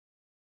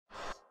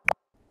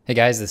Hey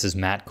guys, this is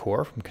Matt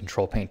Core from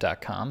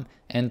Ctrl+Paint.com,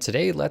 and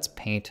today let's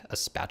paint a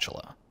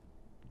spatula.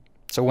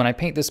 So when I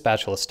paint this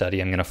spatula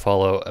study, I'm going to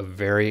follow a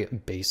very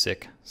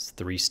basic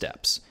 3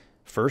 steps.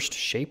 First,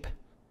 shape,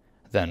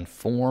 then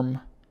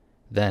form,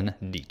 then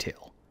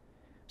detail.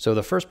 So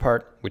the first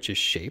part, which is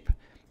shape,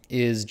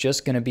 is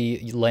just going to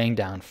be laying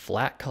down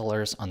flat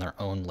colors on their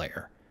own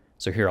layer.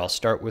 So here I'll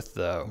start with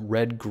the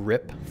red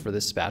grip for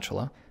this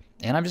spatula,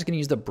 and I'm just going to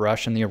use the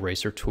brush and the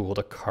eraser tool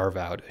to carve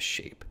out a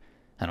shape.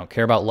 I don't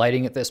care about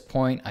lighting at this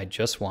point, I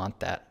just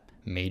want that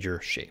major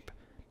shape.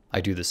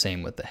 I do the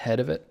same with the head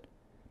of it.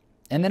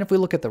 And then if we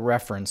look at the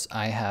reference,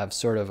 I have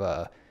sort of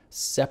a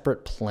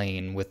separate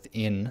plane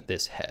within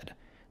this head.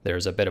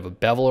 There's a bit of a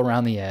bevel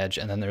around the edge,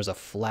 and then there's a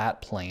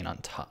flat plane on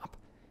top.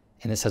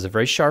 And this has a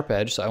very sharp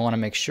edge, so I want to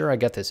make sure I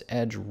get this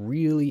edge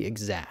really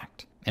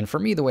exact. And for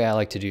me, the way I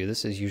like to do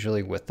this is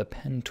usually with the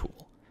pen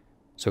tool.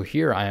 So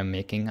here I am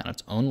making on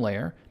its own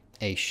layer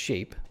a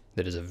shape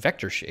that is a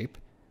vector shape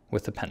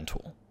with the pen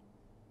tool.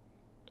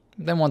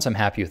 Then once I'm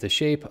happy with the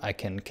shape, I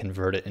can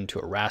convert it into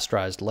a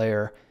rasterized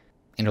layer,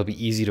 and it'll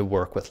be easy to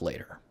work with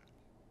later.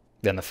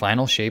 Then the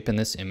final shape in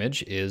this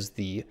image is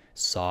the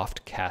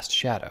soft cast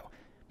shadow.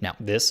 Now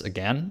this,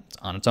 again, it's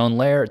on its own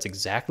layer. It's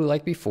exactly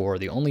like before.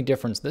 The only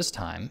difference this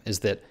time is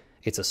that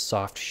it's a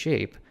soft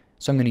shape,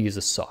 so I'm going to use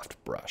a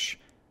soft brush.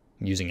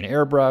 Using an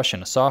airbrush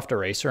and a soft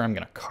eraser, I'm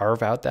going to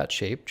carve out that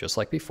shape just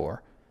like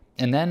before.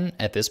 And then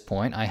at this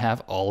point, I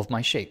have all of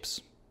my shapes.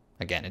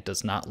 Again, it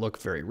does not look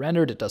very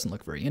rendered, it doesn't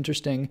look very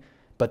interesting,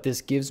 but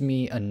this gives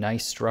me a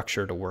nice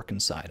structure to work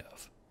inside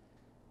of.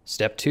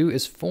 Step 2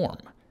 is form.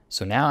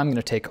 So now I'm going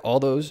to take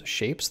all those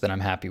shapes that I'm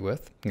happy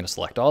with, I'm going to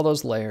select all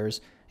those layers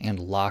and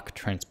lock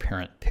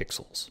transparent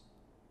pixels.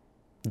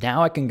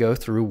 Now I can go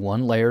through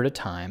one layer at a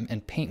time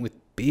and paint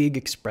with big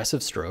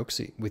expressive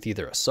strokes with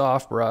either a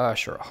soft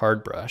brush or a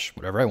hard brush,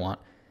 whatever I want,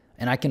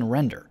 and I can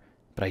render,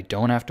 but I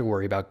don't have to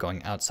worry about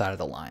going outside of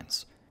the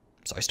lines.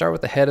 So I start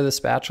with the head of the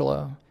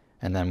spatula,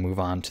 and then move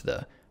on to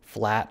the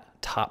flat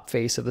top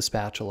face of the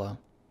spatula,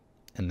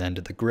 and then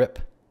to the grip,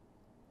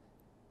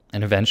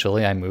 and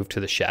eventually I move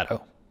to the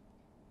shadow.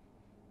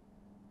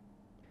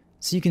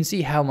 So you can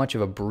see how much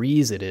of a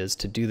breeze it is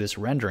to do this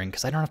rendering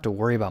because I don't have to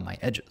worry about my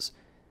edges.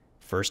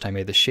 First I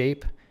made the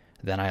shape,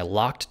 then I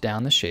locked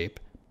down the shape,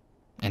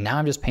 and now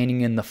I'm just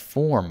painting in the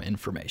form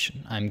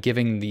information. I'm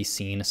giving the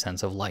scene a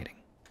sense of lighting.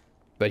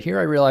 But here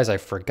I realize I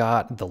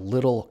forgot the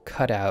little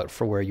cutout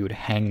for where you would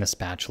hang the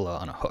spatula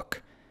on a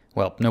hook.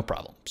 Well, no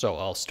problem. So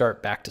I'll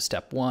start back to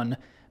step 1,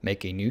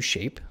 make a new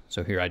shape.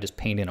 So here I just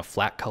paint in a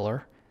flat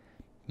color.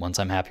 Once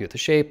I'm happy with the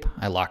shape,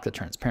 I lock the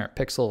transparent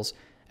pixels,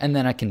 and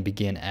then I can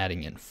begin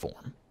adding in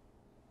form.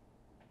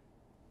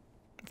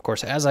 Of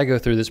course, as I go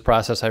through this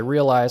process, I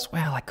realize,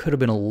 well, I could have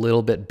been a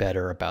little bit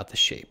better about the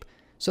shape.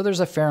 So there's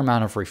a fair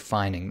amount of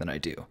refining that I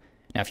do.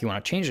 Now, if you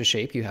want to change the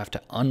shape, you have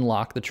to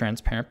unlock the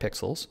transparent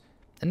pixels,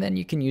 and then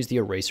you can use the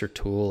eraser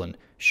tool and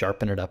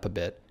sharpen it up a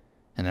bit.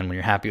 And then when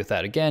you're happy with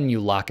that again, you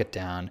lock it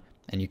down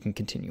and you can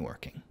continue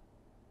working.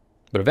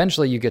 But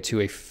eventually you get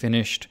to a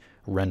finished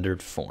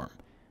rendered form.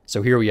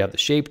 So here we have the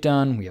shape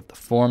done, we have the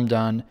form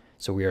done.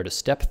 So we are to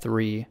step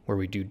 3 where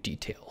we do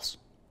details.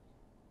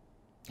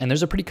 And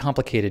there's a pretty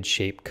complicated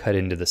shape cut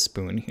into the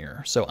spoon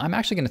here. So I'm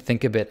actually going to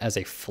think of it as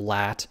a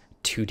flat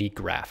 2D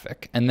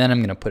graphic, and then I'm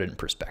going to put it in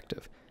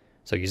perspective.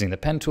 So using the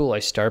pen tool, I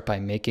start by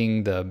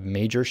making the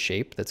major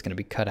shape that's going to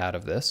be cut out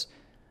of this.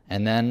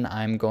 And then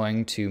I'm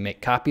going to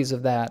make copies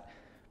of that,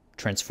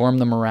 transform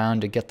them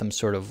around to get them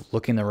sort of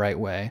looking the right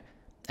way,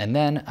 and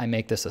then I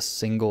make this a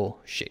single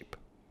shape.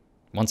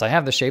 Once I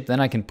have the shape, then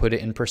I can put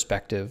it in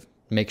perspective,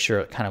 make sure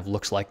it kind of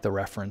looks like the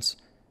reference,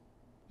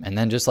 and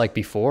then just like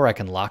before, I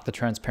can lock the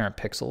transparent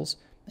pixels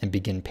and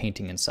begin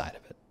painting inside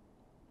of it.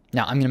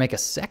 Now I'm going to make a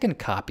second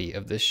copy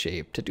of this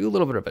shape to do a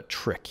little bit of a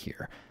trick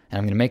here, and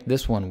I'm going to make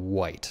this one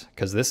white,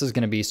 because this is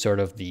going to be sort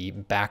of the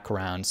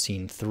background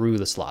seen through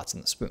the slots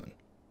in the spoon.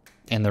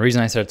 And the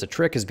reason I said it's a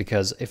trick is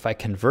because if I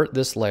convert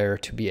this layer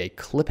to be a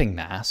clipping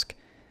mask,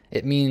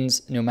 it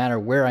means no matter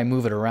where I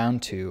move it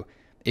around to,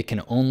 it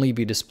can only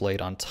be displayed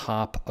on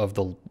top of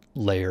the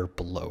layer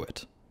below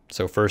it.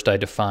 So first I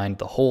defined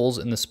the holes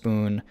in the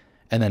spoon,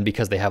 and then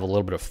because they have a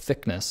little bit of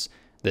thickness,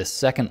 this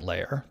second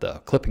layer, the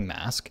clipping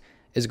mask,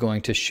 is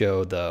going to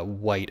show the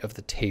white of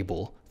the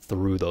table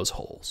through those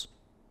holes.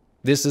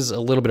 This is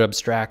a little bit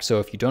abstract, so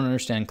if you don't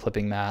understand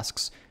clipping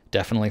masks,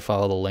 definitely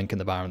follow the link in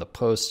the bottom of the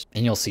post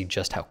and you'll see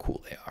just how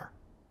cool they are.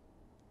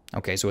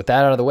 Okay, so with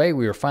that out of the way,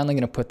 we are finally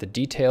going to put the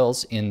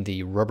details in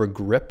the rubber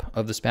grip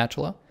of the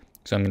spatula.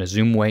 So I'm going to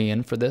zoom way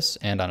in for this,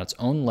 and on its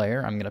own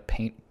layer, I'm going to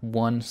paint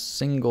one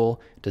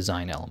single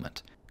design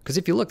element. Because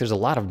if you look, there's a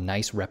lot of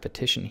nice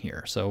repetition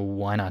here, so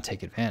why not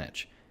take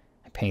advantage?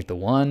 I paint the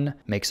one,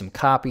 make some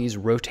copies,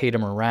 rotate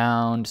them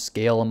around,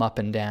 scale them up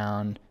and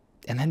down,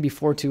 and then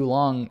before too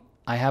long,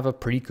 I have a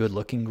pretty good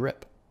looking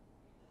grip.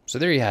 So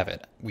there you have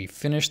it. We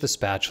finished the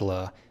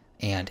spatula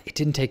and it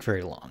didn't take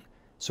very long.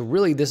 So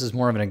really this is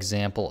more of an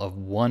example of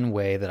one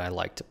way that I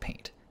like to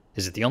paint.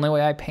 Is it the only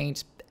way I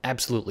paint?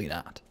 Absolutely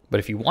not. But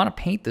if you want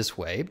to paint this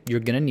way, you're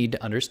going to need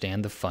to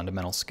understand the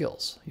fundamental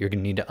skills. You're going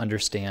to need to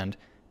understand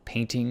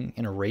painting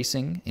and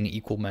erasing in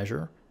equal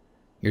measure.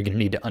 You're going to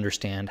need to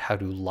understand how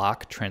to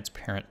lock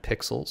transparent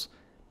pixels.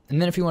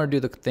 And then if you want to do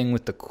the thing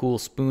with the cool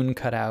spoon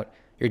cutout,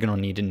 you're going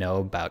to need to know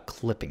about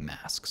clipping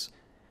masks.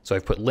 So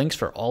I've put links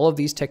for all of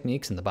these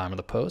techniques in the bottom of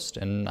the post,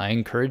 and I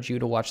encourage you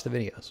to watch the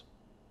videos.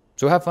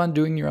 So have fun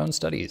doing your own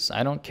studies.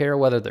 I don't care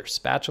whether they're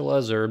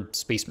spatulas or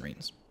space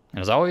marines.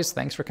 And as always,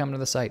 thanks for coming to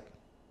the site.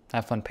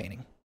 Have fun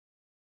painting.